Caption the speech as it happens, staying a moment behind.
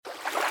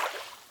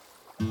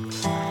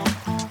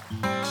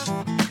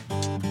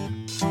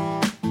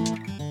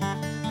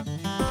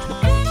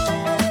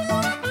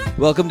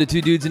Welcome to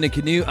Two Dudes in a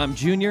Canoe. I'm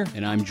Junior.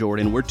 And I'm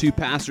Jordan. We're two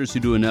pastors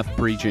who do enough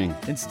preaching.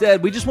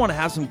 Instead, we just want to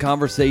have some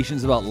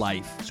conversations about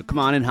life. So come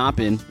on and hop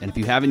in. And if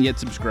you haven't yet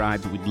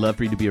subscribed, we'd love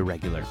for you to be a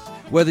regular.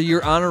 Whether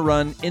you're on a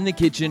run, in the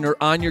kitchen, or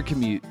on your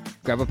commute,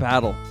 grab a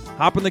paddle,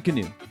 hop in the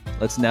canoe.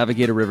 Let's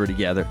navigate a river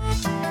together.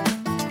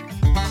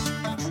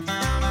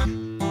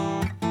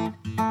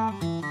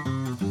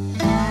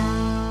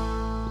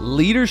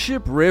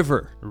 Leadership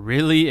River.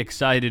 Really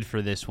excited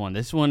for this one.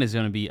 This one is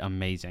going to be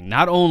amazing.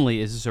 Not only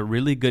is this a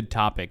really good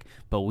topic,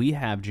 but we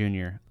have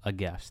Junior, a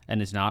guest.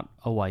 And it's not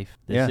a wife.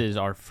 This is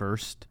our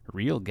first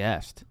real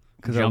guest.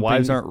 Because our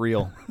wives aren't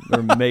real.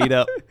 They're made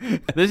up.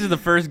 This is the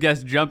first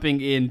guest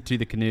jumping into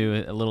the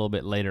canoe a little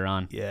bit later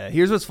on. Yeah,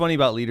 here's what's funny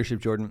about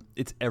leadership, Jordan.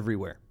 It's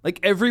everywhere. Like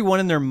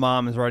everyone and their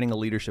mom is writing a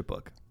leadership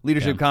book.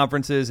 Leadership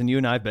conferences, and you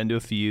and I have been to a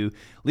few.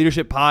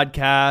 Leadership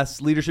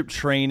podcasts, leadership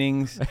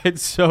trainings.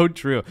 It's so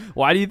true.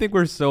 Why do you think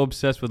we're so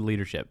obsessed with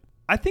leadership?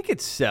 I think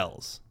it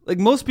sells. Like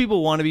most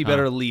people want to be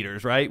better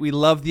leaders, right? We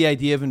love the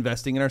idea of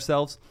investing in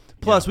ourselves.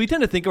 Plus, we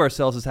tend to think of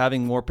ourselves as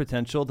having more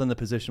potential than the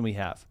position we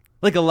have.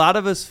 Like a lot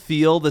of us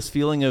feel this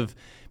feeling of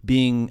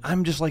being,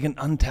 I'm just like an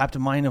untapped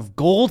mine of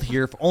gold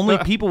here. If only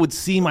people would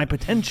see my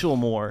potential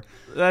more.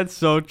 That's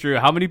so true.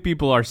 How many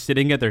people are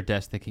sitting at their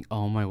desk thinking,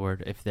 oh my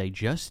word, if they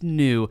just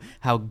knew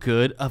how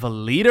good of a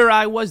leader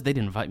I was, they'd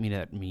invite me to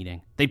that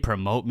meeting. They'd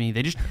promote me.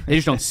 They just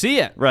don't see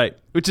it. Right.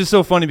 Which is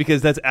so funny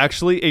because that's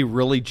actually a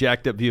really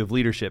jacked up view of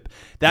leadership.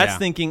 That's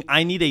thinking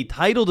I need a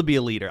title to be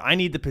a leader. I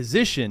need the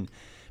position.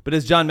 But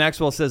as John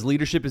Maxwell says,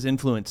 leadership is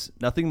influence,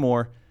 nothing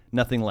more,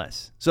 nothing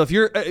less. So if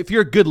you're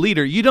a good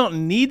leader, you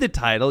don't need the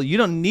title, you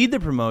don't need the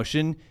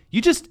promotion, you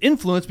just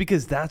influence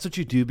because that's what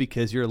you do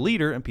because you're a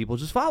leader and people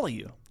just follow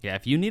you. Yeah,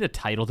 if you need a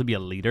title to be a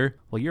leader,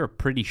 well, you're a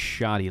pretty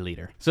shoddy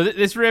leader. So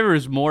this river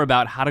is more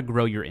about how to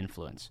grow your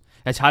influence.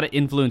 That's how to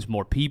influence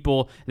more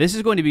people. This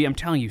is going to be, I'm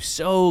telling you,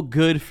 so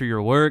good for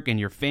your work and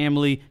your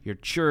family, your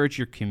church,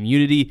 your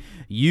community.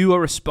 You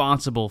are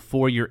responsible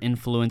for your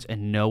influence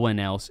and no one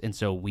else, and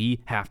so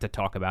we have to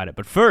talk about it.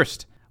 But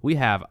first, we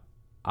have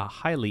a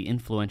highly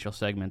influential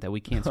segment that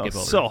we can't skip over.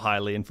 So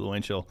highly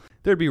influential.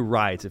 There'd be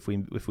riots if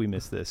we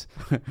missed this.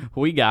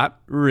 We got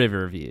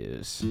river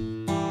views.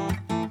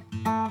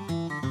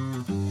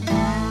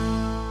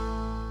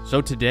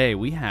 So today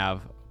we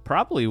have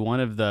probably one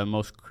of the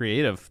most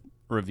creative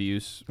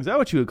reviews. Is that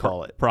what you would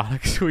call it?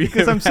 Products we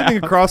Because I'm sitting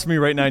across from you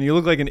right now and you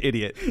look like an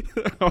idiot.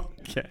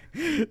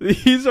 Okay.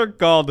 These are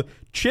called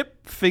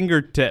chip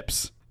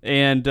fingertips.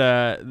 And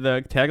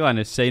the tagline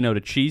is say no to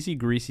cheesy,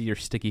 greasy, or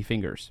sticky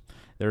fingers.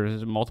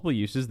 There's multiple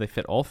uses. They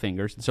fit all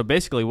fingers. So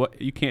basically,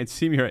 what you can't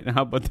see me right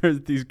now, but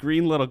there's these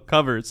green little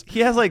covers.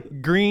 He has like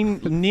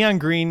neon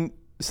green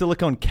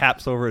silicone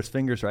caps over his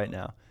fingers right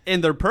now.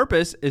 And their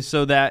purpose is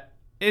so that,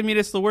 I mean,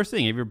 it's the worst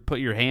thing. If you put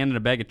your hand in a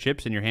bag of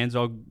chips and your hand's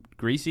all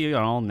greasy,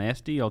 all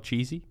nasty, all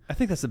cheesy. I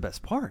think that's the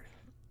best part.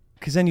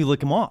 Because then you lick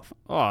them off.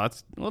 Oh,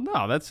 that's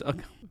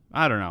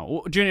I don't know.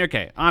 Well, Junior,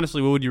 okay,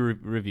 honestly, what would you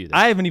review this?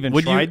 I haven't even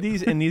tried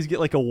these, and these get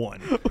like a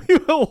 1.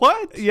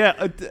 What?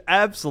 Yeah,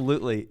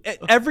 absolutely.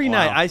 Every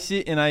night I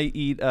sit and I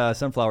eat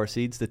sunflower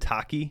seeds, the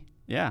Taki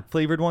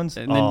flavored ones.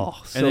 And then,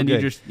 so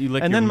good. you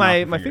lick and your then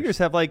mouth my fingers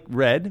have like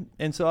red,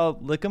 and so I'll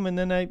lick them, and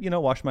then I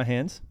wash my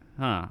hands.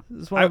 Huh.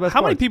 It's one of the best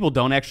How many parts. people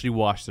don't actually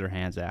wash their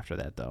hands after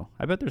that, though?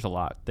 I bet there's a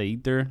lot. They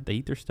eat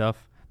their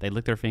stuff, they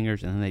lick their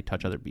fingers, and then they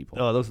touch other people.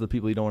 Oh, those are the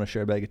people you don't want to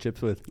share a bag of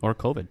chips with. Or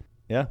COVID.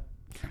 Yeah.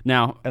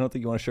 Now, I don't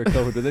think you want to share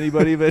COVID with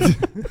anybody, but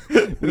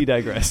we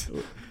digress.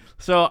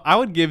 So I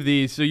would give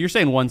these. So you're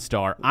saying 1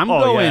 star. I'm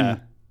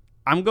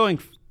going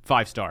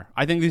 5 star.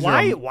 I think these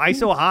are. Why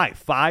so high?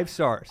 5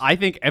 stars. I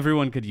think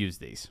everyone could use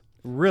these.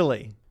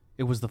 Really?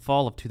 It was the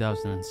fall of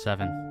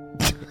 2007.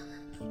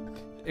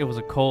 It was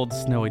a cold,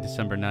 snowy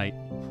December night.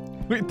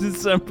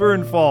 December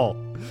and fall.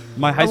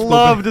 I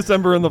love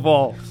December and the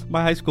fall.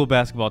 My high school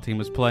basketball team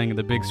was playing in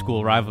the big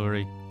school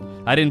rivalry.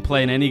 I didn't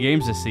play in any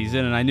games this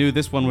season, and I knew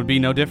this one would be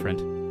no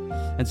different.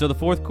 And so the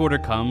fourth quarter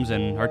comes,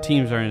 and our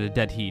teams are in a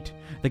dead heat.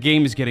 The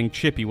game is getting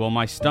chippy while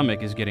my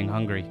stomach is getting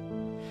hungry.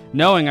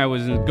 Knowing I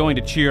was going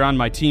to cheer on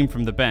my team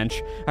from the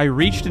bench, I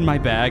reached in my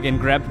bag and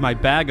grabbed my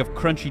bag of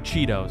crunchy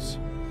Cheetos.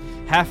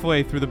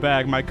 Halfway through the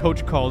bag, my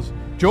coach calls,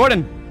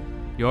 "Jordan,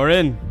 you're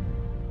in."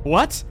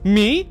 What?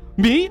 Me?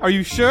 Me? Are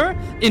you sure?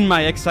 In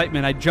my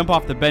excitement, I jump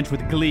off the bench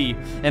with glee,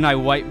 and I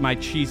wipe my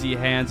cheesy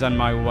hands on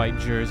my white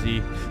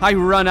jersey. I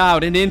run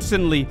out, and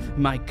instantly,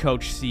 my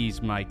coach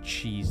sees my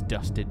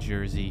cheese-dusted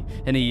jersey,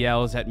 and he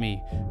yells at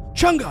me,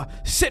 "Chunga,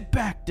 sit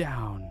back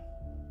down."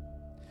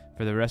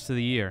 For the rest of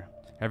the year,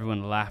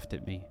 everyone laughed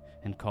at me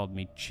and called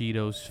me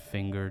Cheetos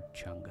Finger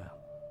Chunga.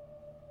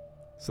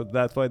 So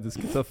that's why this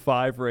gets a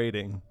 5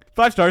 rating.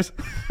 5 stars.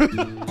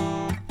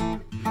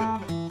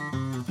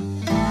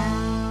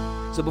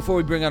 So before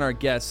we bring on our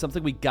guests,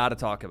 something we got to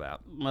talk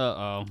about.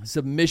 Uh-oh.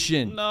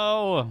 Submission.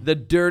 No. The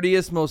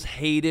dirtiest, most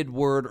hated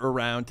word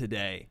around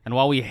today. And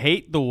while we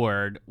hate the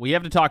word, we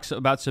have to talk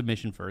about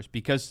submission first,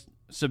 because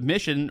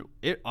submission,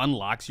 it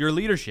unlocks your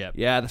leadership.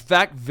 Yeah, the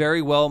fact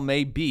very well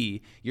may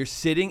be you're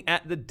sitting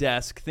at the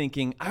desk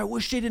thinking, I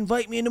wish they'd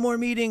invite me into more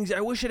meetings.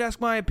 I wish they'd ask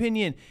my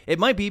opinion. It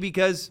might be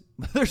because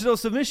there's no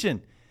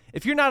submission.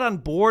 If you're not on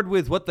board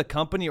with what the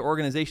company or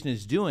organization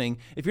is doing,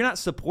 if you're not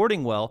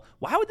supporting well,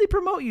 why would they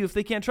promote you if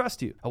they can't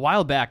trust you? A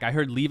while back, I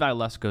heard Levi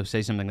Lusko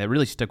say something that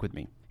really stuck with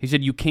me. He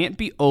said, you can't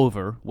be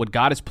over what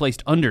God has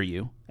placed under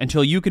you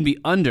until you can be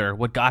under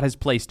what God has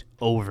placed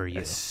over you.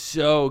 That's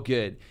so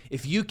good.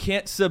 If you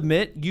can't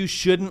submit, you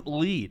shouldn't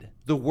lead.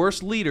 The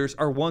worst leaders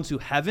are ones who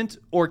haven't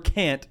or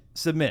can't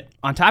submit.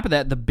 On top of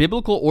that, the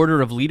biblical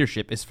order of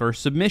leadership is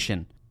first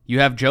submission. You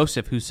have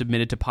Joseph, who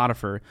submitted to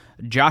Potiphar,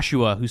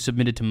 Joshua, who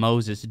submitted to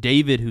Moses,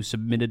 David, who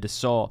submitted to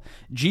Saul,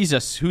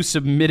 Jesus, who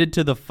submitted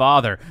to the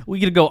Father. We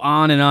could go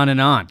on and on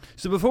and on.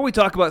 So before we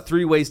talk about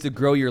 3 ways to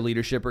grow your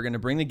leadership, we're going to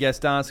bring the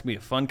guest on. It's going to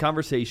be a fun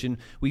conversation.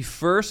 We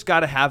first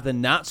got to have the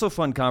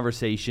not-so-fun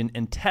conversation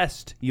and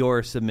test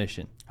your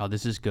submission. Oh,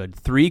 this is good.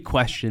 3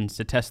 questions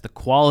to test the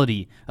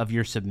quality of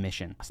your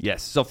submission.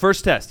 Yes. So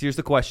first test, here's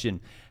the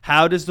question.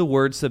 How does the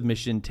word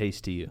submission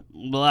taste to you?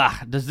 Blah.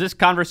 Does this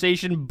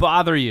conversation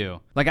bother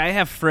you? Like, I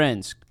have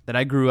friends that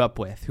I grew up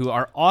with who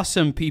are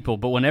awesome people,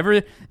 but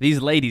whenever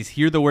these ladies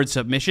hear the word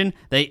submission,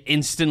 they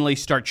instantly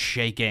start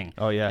shaking.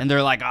 Oh, yeah. And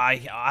they're like,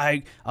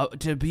 I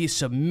to be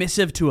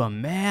submissive to a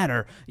man,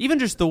 or even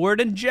just the word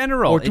in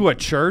general. Or to a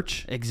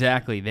church?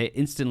 Exactly. They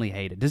instantly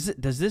hate it.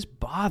 Does this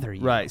bother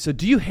you? Right. So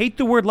do you hate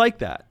the word like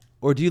that?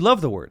 Or do you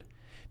love the word?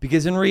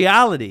 Because in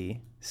reality,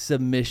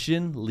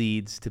 submission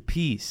leads to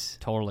peace.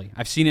 Totally.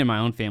 I've seen it in my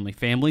own family.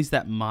 Families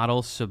that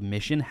model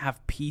submission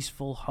have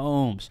peaceful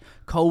homes.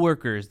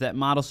 Coworkers that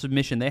model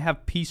submission, they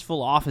have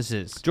peaceful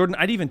offices. Jordan,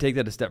 I'd even take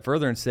that a step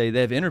further and say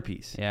they have inner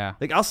peace. Yeah.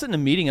 Like, I'll sit in a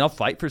meeting and I'll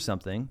fight for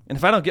something. And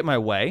if I don't get my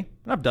way,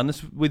 and I've done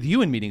this with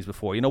you in meetings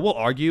before, we'll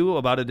argue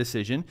about a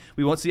decision.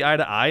 We won't see eye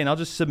to eye, and I'll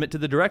just submit to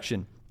the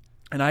direction.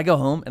 And I go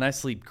home and I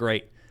sleep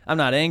great. I'm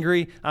not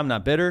angry. I'm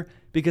not bitter.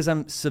 Because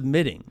I'm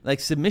submitting. Like,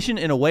 submission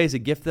in a way is a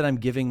gift that I'm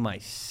giving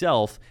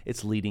myself.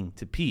 It's leading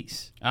to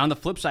peace. On the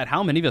flip side,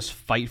 how many of us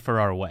fight for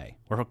our way?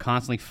 We're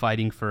constantly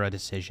fighting for a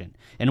decision,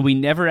 and we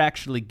never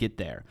actually get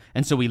there.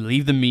 And so we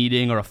leave the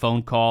meeting or a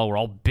phone call. We're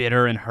all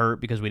bitter and hurt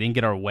because we didn't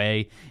get our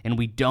way, and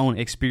we don't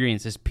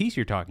experience this peace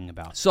you're talking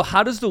about. So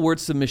how does the word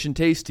submission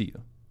taste to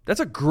you? That's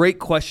a great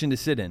question to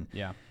sit in.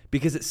 Yeah.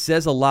 Because it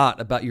says a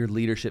lot about your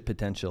leadership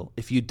potential.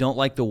 If you don't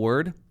like the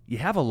word, you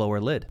have a lower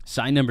lid.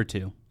 Sign number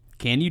 2.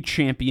 Can you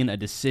champion a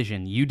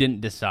decision you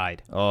didn't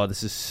decide? Oh,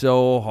 this is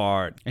so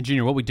hard. And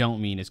Junior, what we don't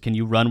mean is, can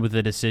you run with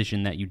a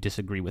decision that you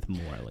disagree with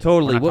morally?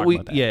 Totally.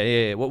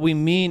 What we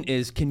mean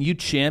is, can you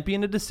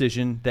champion a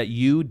decision that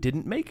you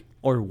didn't make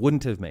or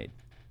wouldn't have made?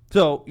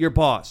 So your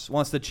boss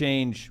wants to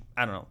change,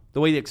 I don't know, the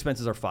way the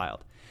expenses are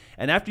filed.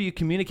 And after you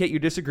communicate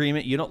your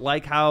disagreement, you don't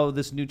like how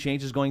this new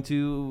change is going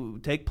to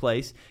take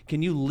place,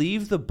 can you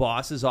leave the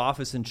boss's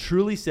office and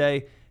truly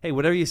say, hey,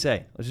 whatever you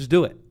say, let's just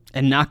do it?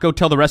 And not go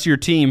tell the rest of your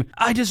team,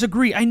 I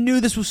disagree. I knew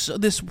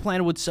this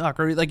plan would suck,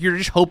 or like you're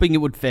just hoping it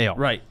would fail.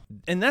 Right.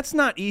 And that's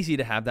not easy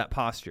to have that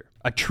posture.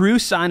 A true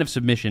sign of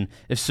submission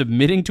is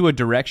submitting to a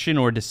direction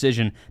or a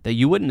decision that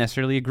you wouldn't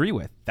necessarily agree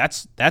with.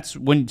 That's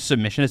when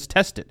submission is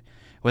tested.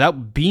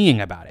 Without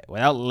being about it,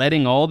 without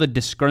letting all the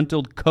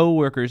disgruntled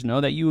coworkers know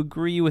that you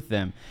agree with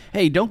them.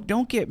 Hey,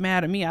 don't get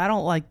mad at me. I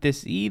don't like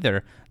this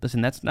either.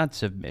 Listen, that's not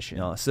submission.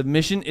 No,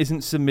 submission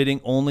isn't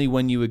submitting only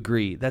when you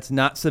agree. That's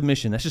not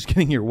submission. That's just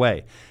getting your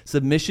way.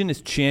 Submission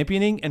is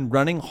championing and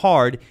running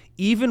hard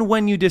even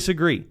when you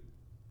disagree.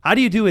 How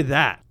do you do with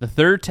that? The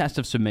third test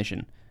of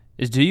submission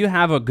is, do you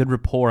have a good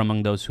rapport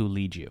among those who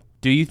lead you?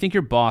 Do you think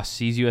your boss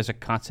sees you as a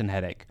constant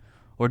headache?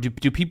 Or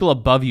do people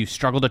above you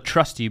struggle to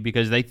trust you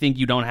because they think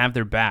you don't have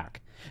their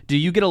back? Do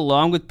you get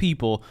along with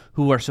people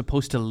who are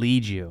supposed to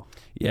lead you?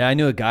 Yeah, I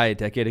knew a guy a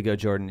decade ago,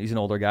 Jordan. He's an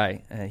older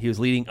guy. He was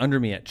leading under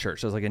me at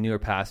church. I was like a newer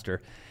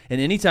pastor.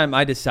 And anytime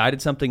I decided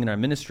something in our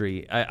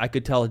ministry, I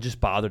could tell it just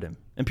bothered him.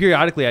 And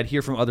periodically I'd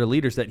hear from other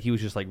leaders that he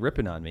was just like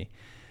ripping on me.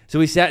 So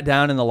we sat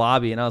down in the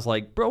lobby and I was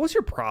like, bro, what's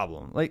your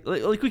problem? Like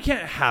we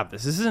can't have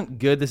this. This isn't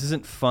good. This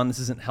isn't fun. This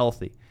isn't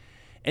healthy.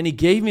 And he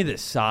gave me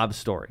this sob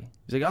story.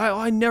 He's like,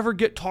 I never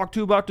get talked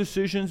to about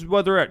decisions,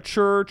 whether at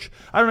church.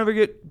 I don't ever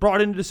get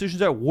brought into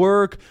decisions at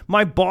work.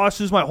 My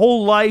bosses, my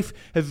whole life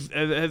have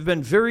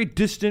been very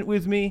distant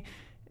with me.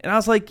 And I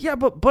was like, yeah,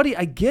 but buddy,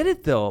 I get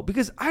it though,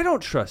 because I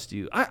don't trust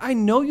you. I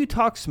know you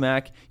talk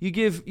smack. You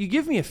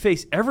give me a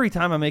face every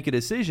time I make a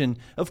decision.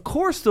 Of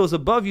course, those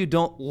above you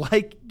don't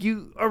like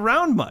you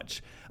around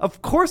much.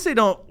 Of course, they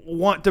don't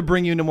want to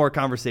bring you into more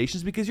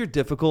conversations because you're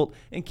difficult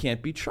and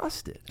can't be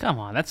trusted. Come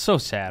on, that's so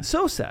sad.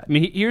 So sad. I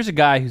mean, here's a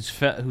guy who's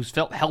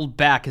felt held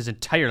back his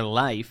entire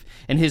life,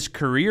 and his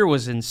career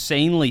was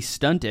insanely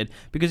stunted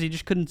because he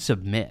just couldn't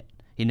submit.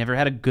 He never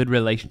had a good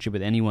relationship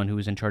with anyone who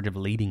was in charge of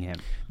leading him.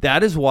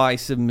 That is why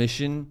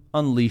submission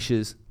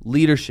unleashes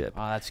leadership.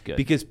 Oh, that's good.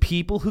 Because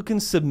people who can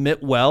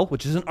submit well,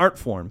 which is an art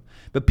form,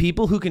 but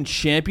people who can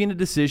champion a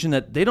decision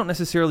that they don't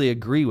necessarily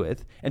agree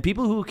with, and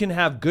people who can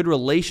have good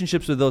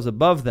relationships with those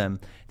above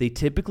them, they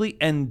typically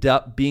end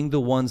up being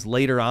the ones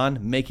later on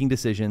making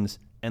decisions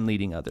and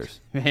leading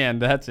others. Man,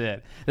 that's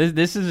it.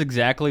 This is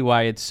exactly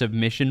why it's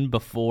submission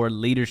before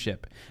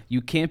leadership.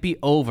 You can't be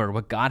over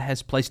what God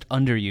has placed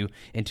under you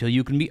until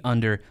you can be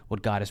under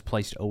what God has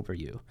placed over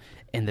you.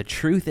 And the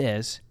truth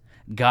is,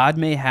 God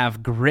may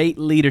have great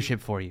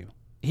leadership for you.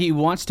 He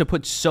wants to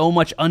put so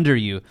much under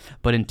you,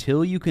 but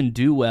until you can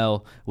do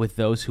well with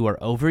those who are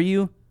over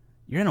you,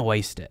 you're going to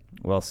waste it.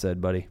 Well said,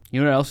 buddy.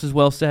 You know what else is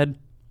well said?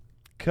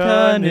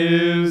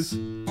 Canoes.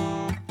 All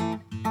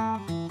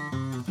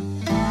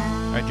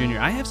right, Junior,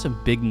 I have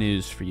some big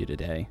news for you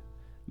today.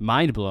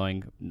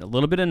 Mind-blowing, a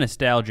little bit of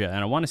nostalgia, and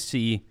I want to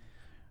see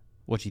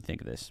what you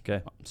think of this.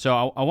 Okay.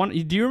 So I want.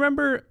 Do you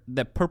remember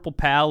that purple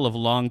pal of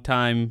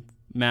longtime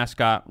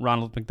mascot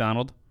Ronald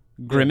McDonald?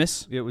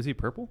 Grimace? Yeah, was he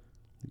purple?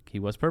 He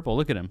was purple.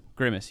 Look at him.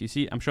 Grimace. You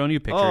see? I'm showing you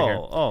a picture here.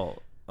 Oh.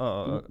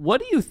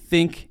 What do you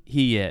think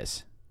he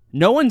is?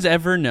 No one's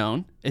ever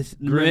known. It's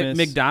Grimace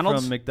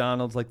McDonald's? from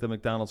McDonald's, like the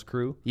McDonald's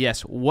crew.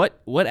 Yes.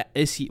 What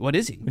is he? What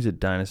is he? He's a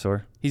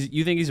dinosaur.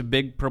 You think he's a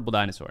big purple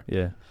dinosaur?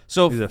 Yeah.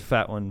 So He's a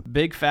fat one.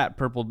 big fat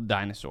purple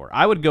dinosaur.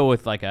 I would go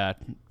with like a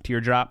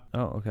teardrop,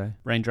 Oh, okay.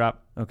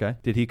 raindrop. Okay.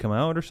 Did he come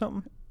out or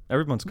something?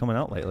 Everyone's coming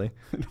out lately.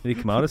 Did he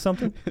come out as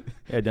something?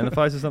 He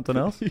identifies as something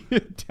else?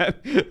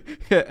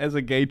 As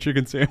a gay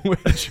chicken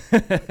sandwich.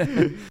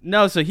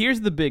 No, so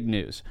here's the big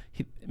news.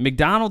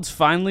 McDonald's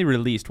finally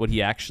released what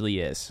he actually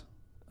is.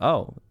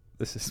 Oh,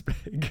 this is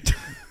big.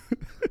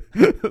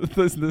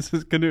 This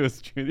is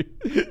Canoes, Judy.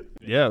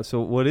 Yeah, so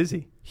what is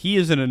he? He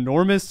is an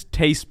enormous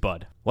taste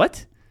bud.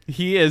 What?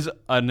 He is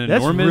an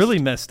That's enormous really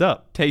messed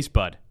up. taste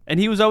bud.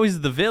 And he was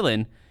always the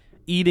villain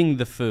eating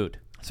the food.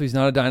 So he's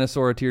not a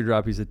dinosaur or a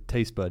teardrop. He's a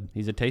taste bud.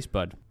 He's a taste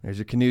bud. There's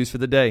your canoes for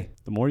the day.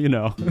 The more you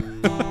know.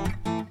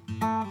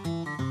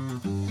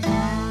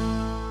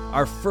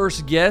 Our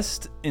first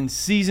guest in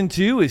season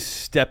 2 is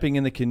stepping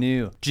in the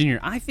canoe. Junior,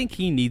 I think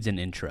he needs an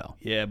intro.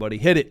 Yeah, buddy,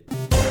 hit it.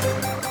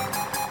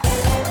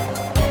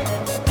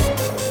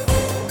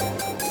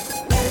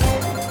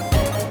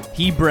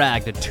 He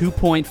bragged a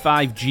 2.5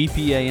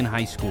 GPA in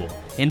high school.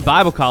 In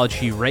Bible college,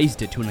 he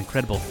raised it to an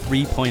incredible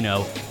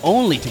 3.0,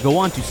 only to go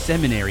on to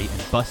seminary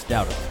and bust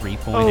out a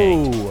 3.8.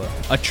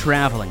 Oh. A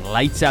traveling,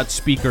 lights-out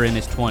speaker in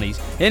his 20s.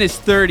 In his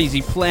 30s,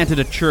 he planted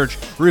a church,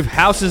 roofed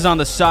houses on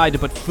the side to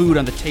put food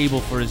on the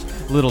table for his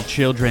little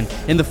children.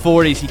 In the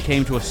 40s, he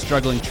came to a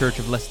struggling church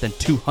of less than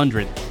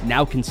 200,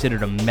 now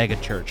considered a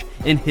megachurch.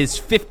 In his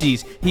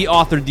 50s, he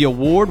authored the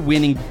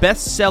award-winning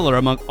bestseller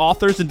among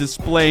authors and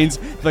displays,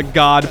 The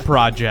God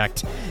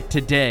Project.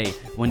 Today,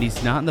 when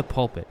he's not in the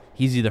pulpit,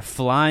 he's either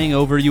flying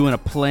over you in a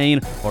plane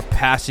or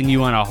passing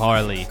you on a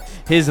Harley.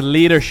 His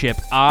leadership,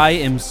 I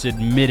am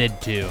submitted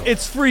to.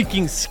 It's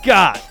freaking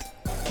Scott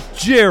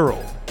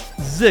Gerald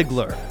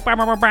Ziegler. Bow,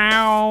 bow, bow,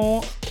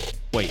 bow.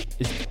 Wait,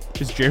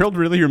 is Gerald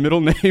really your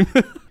middle name?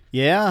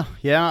 Yeah.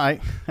 I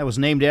was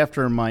named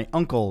after my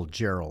uncle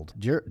Gerald.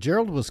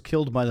 Gerald was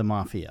killed by the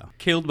mafia.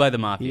 Killed by the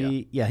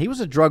mafia. He was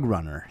a drug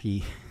runner.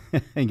 I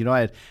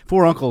had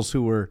 4 uncles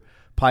who were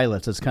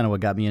pilots. That's kind of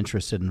what got me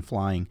interested in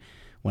flying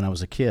when I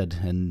was a kid.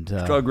 And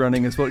Drug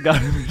running is what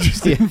got him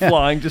interested in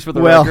flying, just for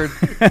the record.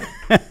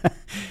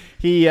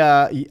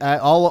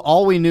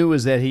 All we knew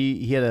is that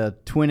he had a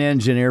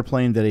twin-engine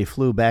airplane that he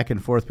flew back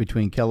and forth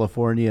between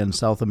California and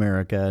South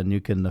America, and you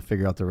can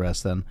figure out the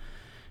rest then.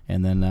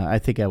 And then I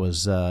think I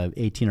was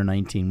 18 or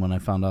 19 when I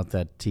found out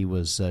that he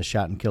was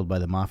shot and killed by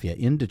the mafia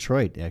in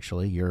Detroit,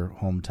 actually, your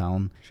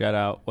hometown. Shout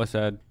out. What's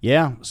that?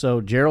 Yeah,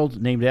 so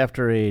Gerald, named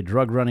after a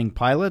drug-running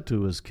pilot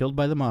who was killed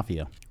by the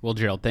mafia. Well,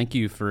 Gerald, thank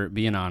you for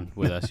being on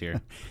with us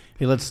here.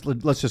 Hey, let's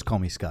just call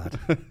me Scott.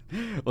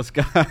 Well,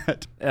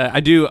 Scott,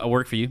 I do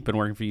work for you. Been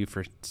working for you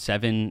for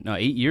 8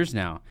 years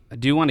now. I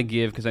do want to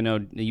give, because I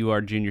know you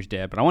are Junior's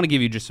dad, but I want to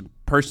give you just some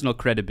personal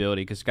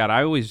credibility. Because, Scott,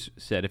 I always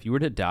said if you were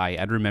to die,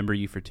 I'd remember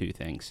you for 2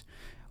 things.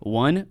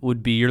 One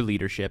would be your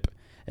leadership,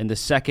 and the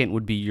second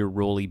would be your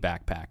rolly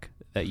backpack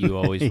that you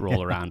always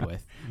roll around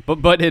with.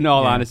 But in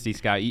all honesty,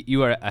 Scott,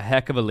 you are a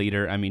heck of a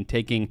leader. I mean,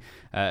 taking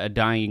a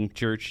dying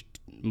church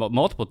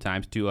multiple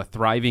times to a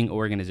thriving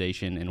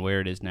organization and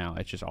where it is now.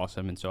 It's just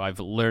awesome. And so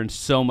I've learned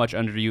so much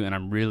under you, and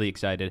I'm really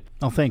excited.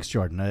 Oh, thanks,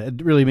 Jordan.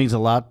 It really means a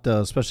lot,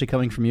 especially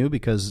coming from you,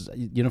 because,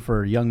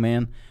 for a young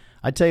man,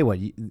 I tell you what,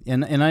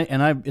 and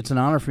I, it's an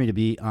honor for me to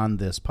be on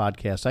this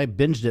podcast. I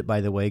binged it,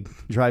 by the way,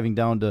 driving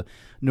down to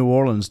New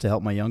Orleans to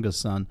help my youngest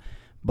son.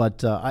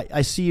 But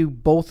I see you,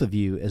 both of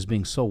you, as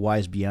being so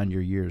wise beyond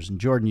your years. And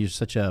Jordan, you're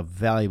such a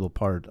valuable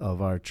part of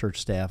our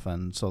church staff,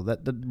 and so that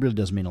really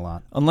does mean a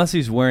lot. Unless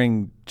he's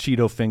wearing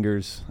Cheeto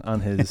fingers on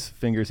his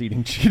fingers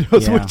eating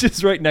Cheetos, which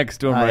is right next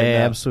to him right now. I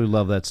absolutely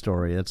love that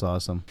story. It's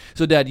awesome.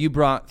 So, Dad, you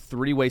brought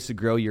 3 ways to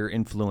grow your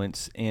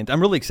influence, and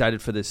I'm really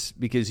excited for this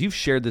because you've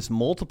shared this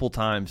multiple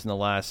times in the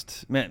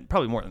last,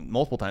 probably more than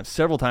multiple times,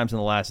 several times in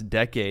the last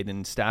decade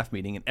in staff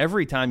meeting, and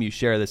every time you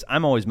share this,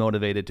 I'm always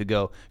motivated to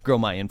go grow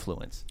my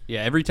influence.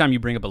 Yeah, every time you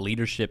bring up a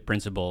leadership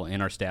principle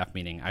in our staff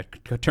meeting, I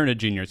turn to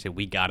Junior and say,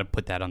 we got to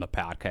put that on the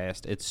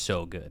podcast. It's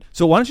so good.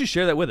 So why don't you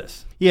share that with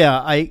us? Yeah,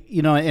 I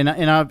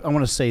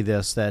want to say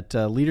this, that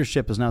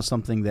leadership is not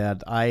something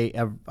that I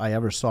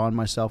ever saw in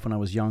myself when I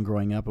was young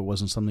growing up. It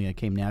wasn't something that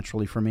came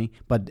naturally for me.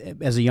 But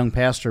as a young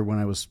pastor, when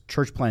I was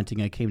church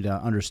planting, I came to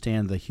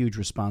understand the huge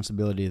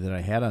responsibility that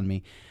I had on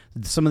me.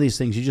 Some of these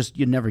things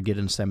you never get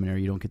in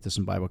seminary. You don't get this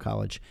in Bible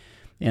college.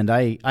 And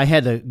I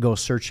had to go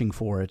searching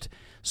for it.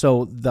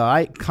 So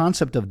the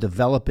concept of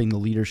developing the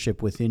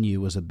leadership within you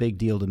was a big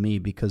deal to me,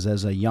 because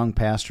as a young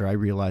pastor, I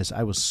realized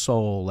I was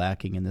so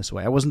lacking in this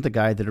way. I wasn't the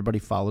guy that everybody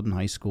followed in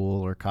high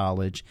school or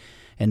college,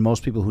 and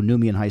most people who knew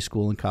me in high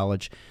school and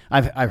college,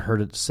 I've heard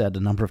it said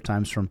a number of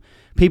times from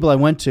people I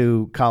went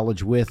to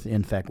college with,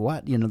 in fact,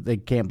 they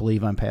can't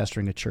believe I'm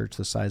pastoring a church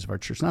the size of our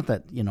church. Not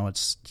that,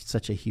 it's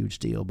such a huge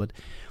deal, but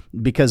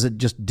because it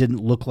just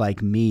didn't look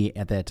like me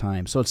at that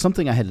time. So it's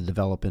something I had to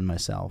develop in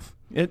myself.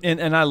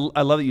 And I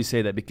love that you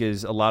say that,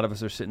 because a lot of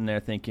us are sitting there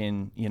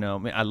thinking,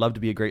 I'd love to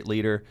be a great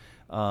leader,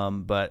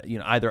 but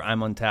either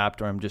I'm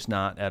untapped or I'm just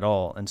not at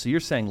all. And so you're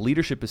saying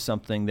leadership is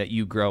something that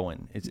you grow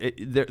in.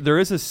 There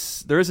is a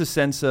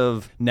sense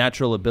of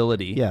natural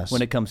ability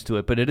when it comes to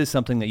it, but it is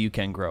something that you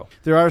can grow.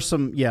 There are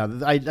some,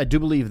 I do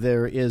believe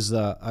there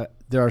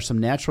are some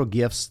natural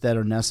gifts that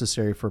are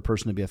necessary for a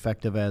person to be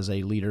effective as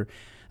a leader.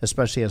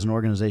 Especially as an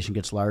organization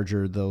gets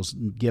larger, those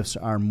gifts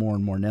are more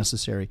and more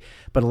necessary.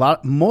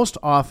 But most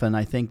often,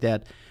 I think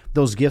that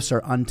those gifts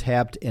are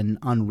untapped and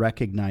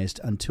unrecognized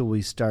until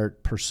we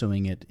start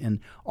pursuing it. And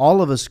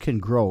all of us can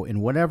grow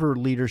in whatever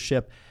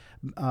leadership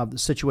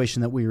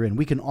situation that we are in.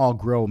 We can all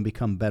grow and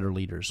become better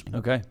leaders.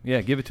 Okay.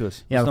 Yeah, give it to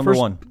us. Yeah, number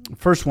one.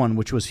 First one,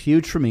 which was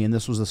huge for me, and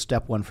this was a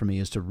step one for me,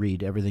 is to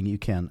read everything you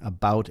can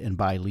about and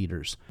by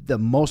leaders. The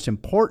most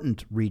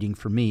important reading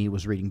for me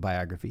was reading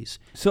biographies.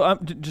 So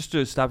just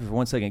to stop you for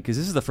 1 second, because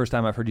this is the first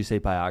time I've heard you say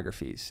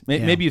biographies.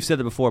 Maybe you've said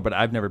that before, but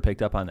I've never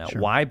picked up on that.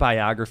 Sure. Why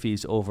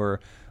biographies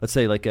over, let's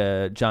say, like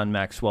a John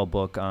Maxwell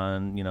book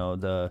on,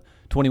 the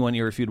 21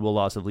 Irrefutable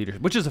Laws of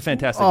Leadership, which is a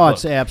fantastic book.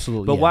 It's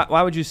absolutely. But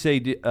why would you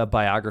say a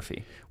biography?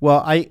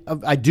 Well,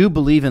 I do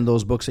believe in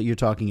those books that you're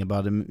talking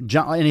about.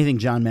 Anything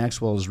John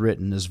Maxwell has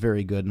written is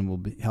very good and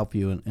will help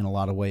you in a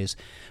lot of ways.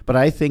 But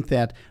I think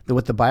that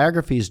what the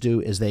biographies do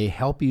is they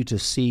help you to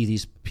see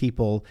these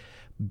people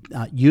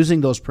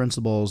using those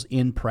principles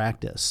in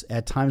practice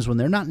at times when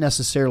they're not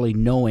necessarily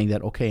knowing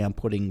that, okay, I'm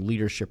putting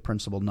leadership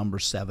principle number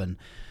 7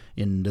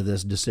 into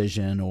this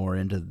decision or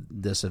into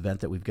this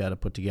event that we've got to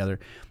put together.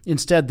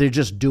 Instead, they're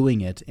just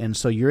doing it. And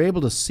so you're able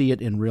to see it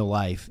in real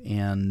life,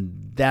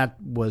 and that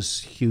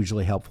was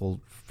hugely helpful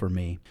for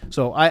me.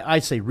 So I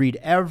say read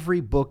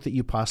every book that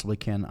you possibly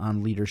can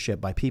on leadership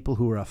by people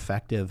who are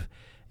effective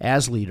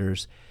as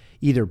leaders,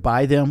 either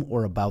by them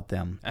or about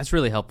them. That's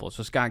really helpful.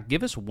 So, Scott,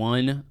 give us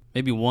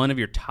maybe one of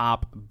your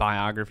top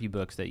biography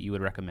books that you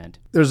would recommend.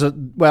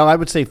 I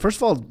would say,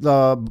 first of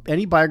all,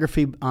 any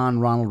biography on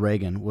Ronald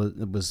Reagan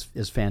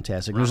is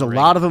fantastic. There's a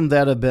lot of them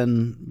that have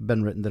been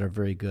written that are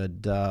very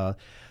good.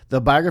 The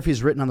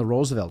biographies written on the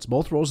Roosevelts,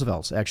 both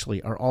Roosevelts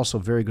actually, are also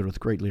very good with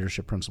great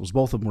leadership principles.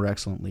 Both of them were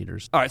excellent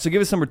leaders. All right, so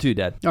give us number 2,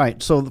 Dad. All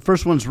right, so the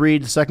first one's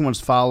read, the second one's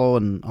follow,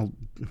 and I'll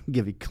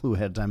give you a clue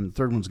ahead of time. The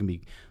third one's going to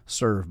be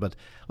serve, but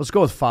let's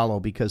go with follow,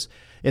 because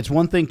it's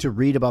one thing to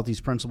read about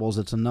these principles.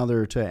 It's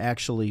another to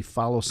actually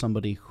follow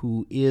somebody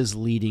who is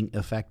leading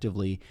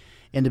effectively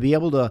and to be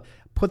able to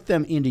put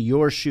them into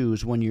your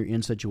shoes when you're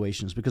in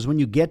situations. Because when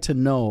you get to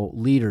know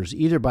leaders,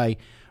 either by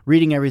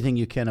reading everything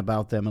you can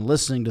about them and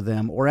listening to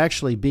them, or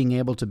actually being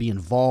able to be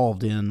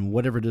involved in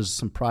whatever it is,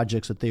 some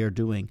projects that they are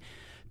doing,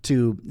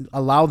 to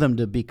allow them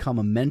to become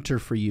a mentor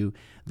for you,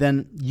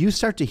 then you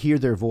start to hear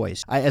their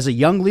voice. As a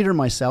young leader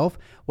myself,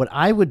 what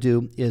I would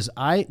do is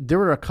there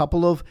were a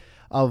couple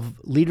of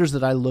leaders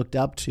that I looked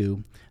up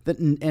to that,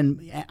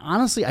 and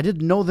honestly, I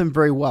didn't know them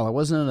very well. I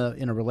wasn't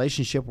in a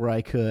relationship where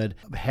I could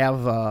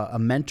have a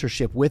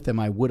mentorship with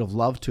them. I would have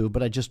loved to,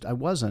 but I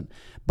wasn't.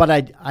 But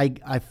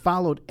I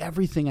followed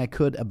everything I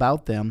could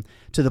about them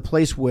to the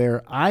place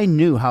where I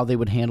knew how they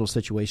would handle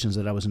situations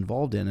that I was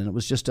involved in, and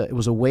it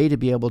was a way to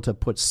be able to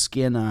put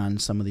skin on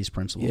some of these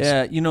principles.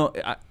 Yeah,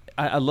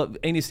 I love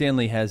Andy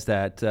Stanley has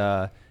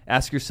that.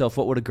 Ask yourself,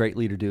 what would a great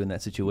leader do in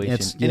that situation?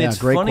 It's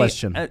great funny,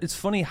 question. It's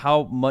funny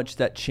how much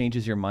that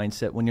changes your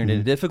mindset when you're in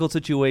a difficult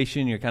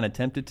situation. You're kind of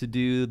tempted to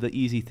do the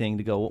easy thing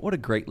to go, what would a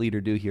great leader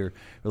do here?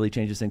 Really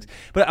changes things.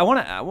 But I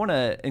want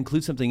to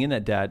include something in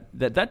that, Dad.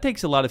 That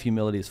takes a lot of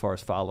humility as far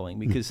as following,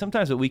 because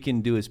sometimes what we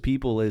can do as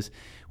people is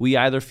we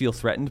either feel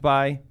threatened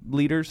by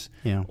leaders,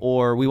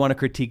 or we want to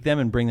critique them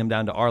and bring them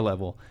down to our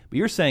level. But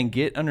you're saying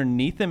get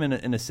underneath them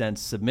in a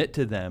sense, submit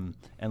to them,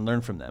 and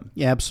learn from them.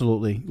 Yeah,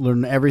 absolutely.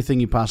 Learn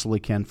everything you possibly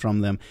can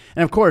from them.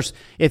 And of course,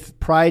 if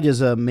pride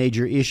is a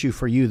major issue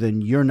for you,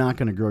 then you're not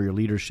going to grow your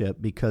leadership,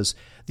 because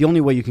the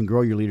only way you can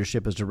grow your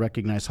leadership is to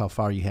recognize how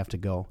far you have to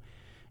go.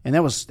 And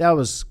that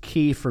was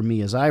key for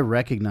me, as I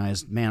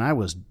recognized, man, I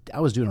was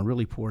doing a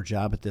really poor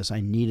job at this.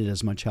 I needed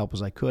as much help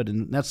as I could,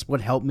 and that's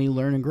what helped me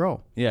learn and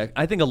grow. Yeah,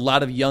 I think a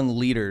lot of young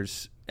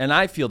leaders and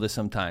I feel this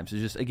sometimes,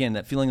 is just, again,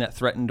 that feeling that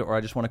threatened, or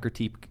I just want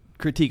to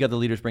critique other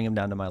leaders, bring them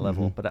down to my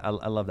level. But I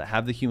love that.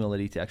 Have the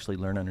humility to actually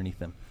learn underneath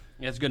them.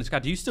 Yeah, it's good.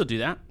 Scott, do you still do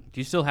that? Do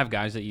you still have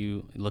guys that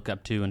you look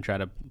up to and try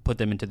to put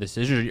them into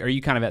decisions? Or are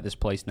you kind of at this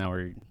place now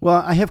where...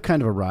 Well, I have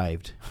kind of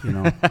arrived,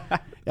 and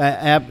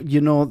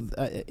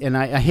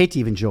I hate to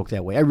even joke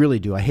that way. I really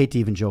do. I hate to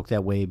even joke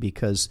that way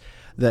because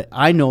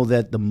I know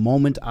that the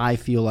moment I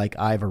feel like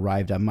I've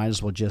arrived, I might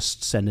as well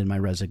just send in my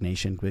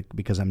resignation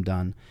because I'm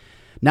done.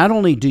 Not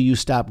only do you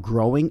stop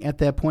growing at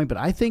that point, but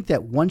I think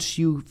that once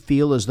you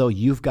feel as though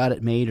you've got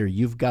it made or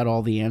you've got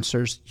all the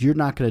answers, you're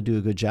not going to do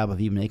a good job of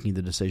even making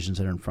the decisions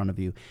that are in front of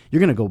you. You're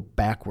going to go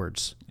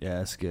backwards. Yeah,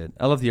 that's good.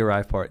 I love the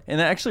arrive part. And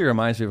that actually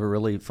reminds me of a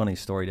really funny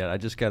story, Dad. I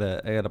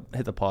gotta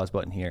hit the pause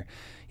button here.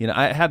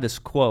 I had this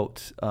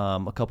quote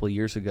a couple of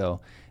years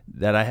ago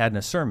that I had in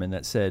a sermon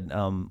that said,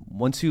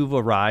 once you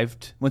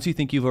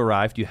think you've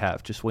arrived, you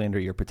have. Just way under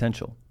your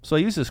potential. So I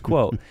used this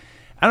quote.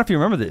 I don't know if you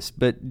remember this,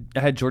 but I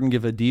had Jordan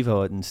give a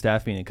Devo in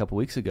staff meeting a couple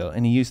weeks ago,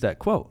 and he used that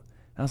quote.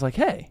 I was like,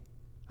 hey,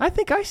 I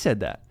think I said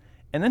that.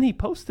 And then he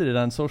posted it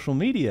on social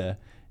media,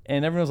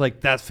 and everyone was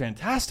like, that's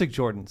fantastic,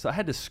 Jordan. So I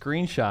had to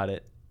screenshot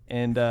it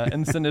and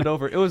send it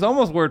over. It was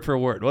almost word for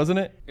word, wasn't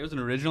it? It was an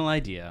original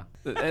idea.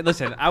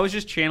 Listen, I was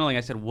just channeling.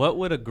 I said, what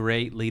would a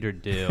great leader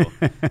do?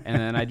 And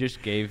then I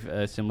just gave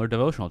a similar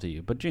devotional to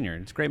you. But, Junior,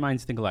 it's great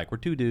minds think alike. We're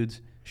two dudes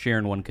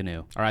sharing one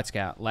canoe. All right,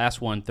 Scott, last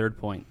one, third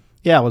point.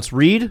 Yeah, let's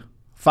read,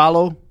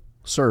 follow,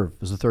 serve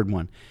is the third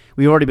one.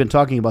 We've already been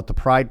talking about the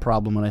pride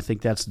problem, and I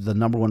think that's the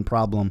number one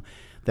problem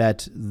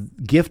that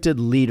gifted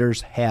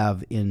leaders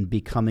have in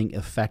becoming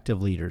effective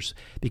leaders.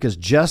 Because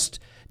just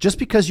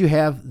because you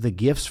have the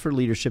gifts for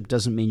leadership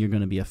doesn't mean you're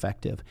going to be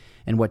effective.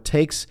 And what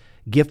takes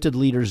gifted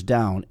leaders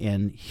down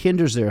and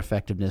hinders their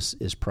effectiveness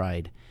is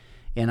pride.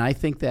 And I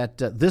think that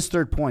this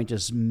third point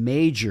is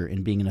major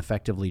in being an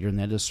effective leader, and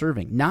that is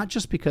serving. Not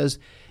just because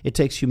it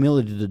takes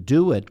humility to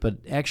do it, but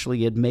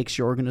actually it makes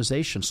your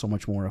organization so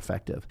much more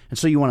effective. And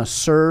so you want to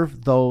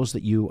serve those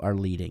that you are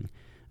leading.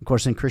 Of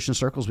course, in Christian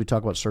circles, we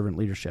talk about servant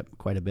leadership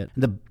quite a bit.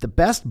 The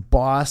best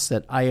boss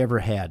that I ever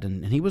had,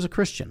 and he was a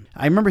Christian,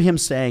 I remember him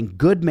saying,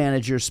 good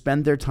managers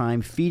spend their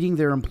time feeding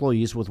their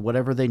employees with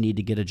whatever they need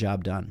to get a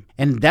job done.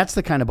 And that's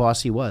the kind of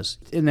boss he was.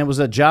 And it was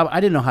a job, I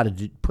didn't know how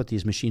to put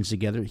these machines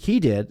together. He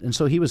did, and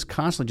so he was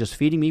constantly just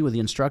feeding me with the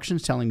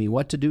instructions, telling me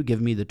what to do,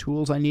 giving me the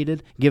tools I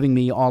needed, giving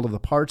me all of the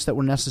parts that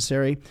were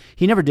necessary.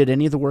 He never did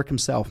any of the work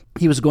himself.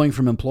 He was going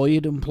from employee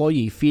to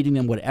employee, feeding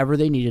them whatever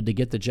they needed to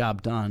get the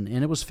job done,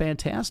 and it was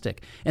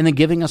fantastic. And then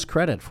giving us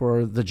credit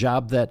for the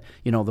job that,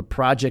 the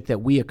project that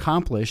we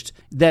accomplished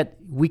that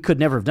we could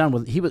never have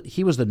done.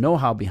 He was the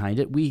know-how behind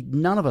it.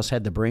 None of us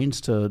had the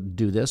brains to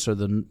do this or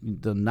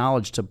the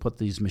knowledge to put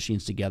these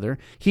machines together.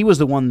 He was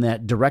the one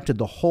that directed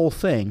the whole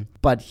thing,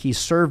 but he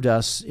served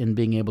us in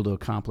being able to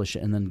accomplish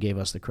it and then gave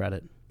us the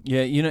credit.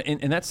 Yeah,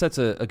 and that sets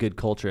a good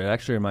culture. It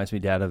actually reminds me,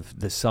 Dad, of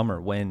this summer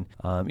when,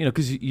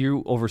 because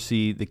you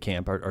oversee the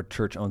camp. Our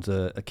church owns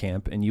a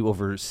camp, and you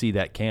oversee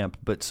that camp.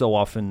 But so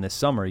often this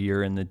summer,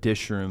 you're in the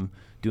dish room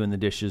doing the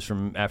dishes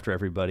from after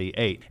everybody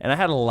ate. And I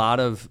had a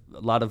lot of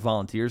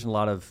volunteers and a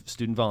lot of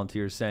student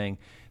volunteers saying,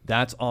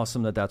 that's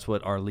awesome that's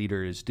what our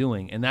leader is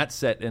doing. And that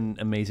set an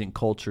amazing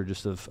culture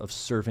just of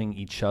serving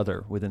each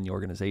other within the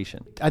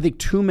organization. I think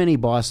too many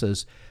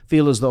bosses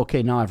feel as though,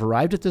 okay, now I've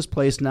arrived at this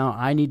place. Now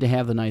I need to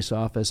have the nice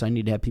office. I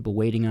need to have people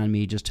waiting on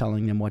me, just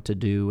telling them what to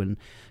do and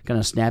kind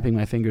of snapping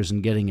my fingers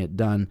and getting it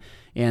done.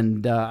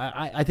 And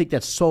I think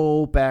that's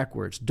so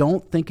backwards.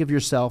 Don't think of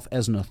yourself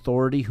as an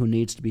authority who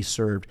needs to be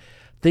served.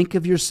 Think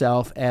of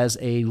yourself as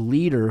a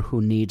leader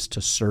who needs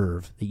to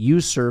serve.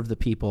 You serve the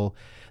people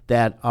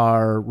that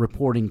are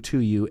reporting to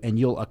you, and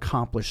you'll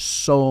accomplish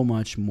so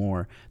much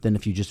more than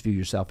if you just view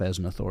yourself as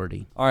an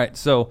authority. All right,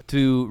 so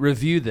to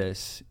review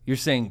this, you're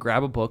saying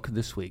grab a book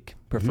this week,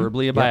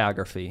 preferably a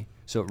biography.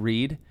 So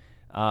read,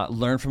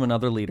 learn from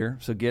another leader.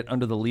 So get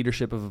under the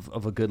leadership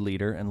of a good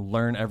leader and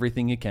learn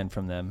everything you can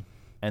from them,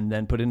 and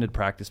then put into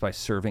practice by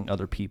serving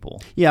other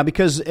people. Yeah,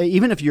 because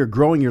even if you're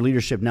growing your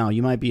leadership now,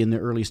 you might be in the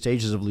early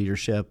stages of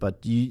leadership,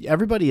 but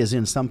everybody is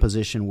in some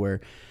position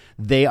where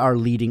they are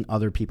leading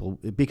other people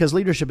because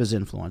leadership is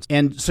influence.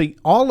 And so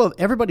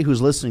everybody who's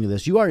listening to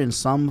this, you are in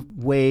some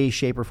way,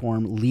 shape, or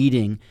form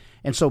leading.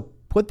 And so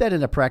put that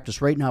into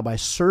practice right now by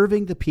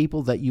serving the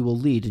people that you will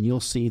lead, and you'll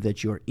see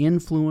that your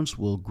influence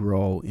will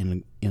grow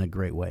in a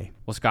great way.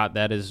 Well, Scott,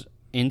 that is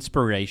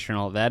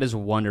inspirational. That is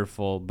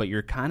wonderful, but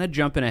you're kind of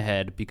jumping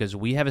ahead because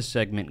we have a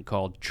segment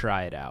called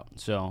Try It Out.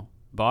 So,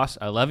 boss,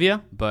 I love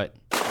you, but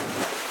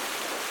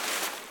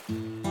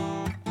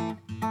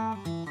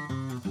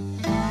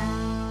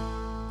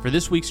for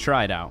this week's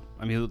Try It Out,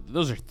 I mean,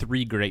 those are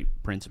three great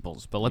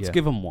principles, but let's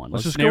give them one.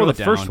 Let's just go with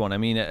the first one. I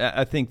mean,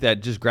 I think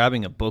that just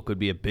grabbing a book would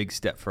be a big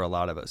step for a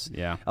lot of us.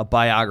 Yeah. A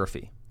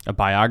biography. A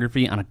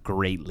biography on a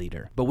great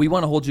leader. But we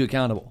want to hold you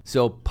accountable.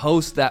 So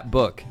post that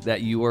book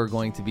that you are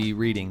going to be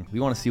reading. We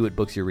want to see what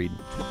books you're reading.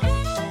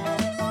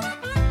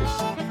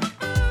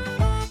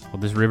 Well,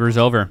 this river's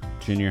over,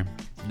 Junior.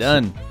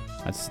 Done.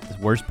 That's the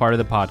worst part of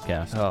the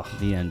podcast, Oh,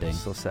 the ending.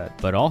 So sad.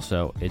 But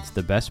also, it's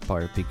the best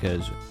part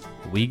because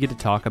we get to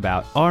talk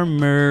about our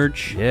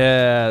merch.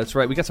 Yeah, that's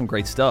right. We got some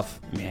great stuff.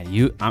 Man,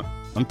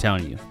 I'm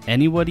telling you,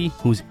 anybody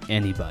who's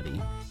anybody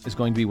Is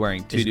going to be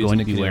wearing Two is Dudes going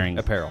in to a be Canoe wearing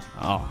apparel.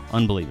 Oh,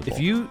 unbelievable! If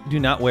you do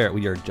not wear it,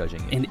 we are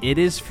judging you. And it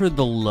is for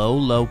the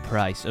low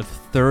price of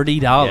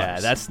 $30. Yeah,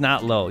 that's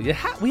not low.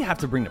 We have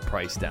to bring the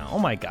price down. Oh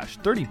my gosh,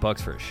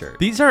 $30 for a shirt.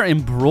 These are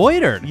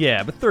embroidered.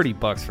 Yeah, but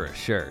 $30 for a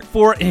shirt.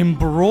 For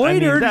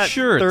embroidered that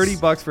shirts.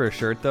 $30 for a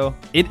shirt, though.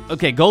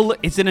 Go look.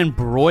 It's an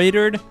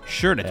embroidered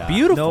shirt. It's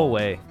beautiful. No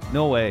way.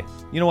 No way.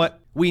 You know what?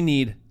 We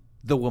need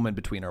the woman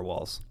between our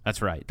walls.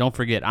 That's right. Don't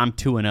forget, I'm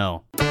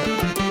 2-0.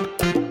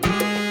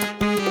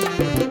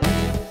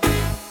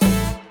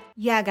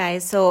 Yeah,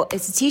 guys, so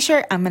it's a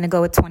t-shirt. I'm going to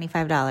go with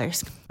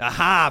 $25.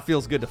 Aha!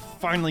 Feels good to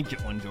finally get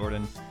one,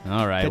 Jordan.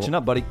 All right. Catching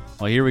up, buddy.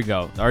 Well, here we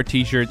go. Our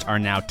T-shirts are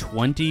now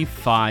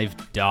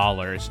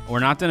 $25. We're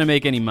not going to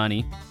make any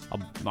money.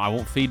 I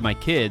won't feed my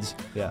kids.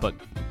 Yeah. But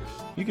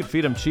You could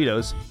feed them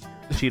Cheetos.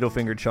 Cheeto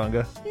fingered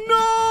chunga.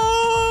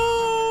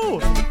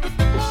 no!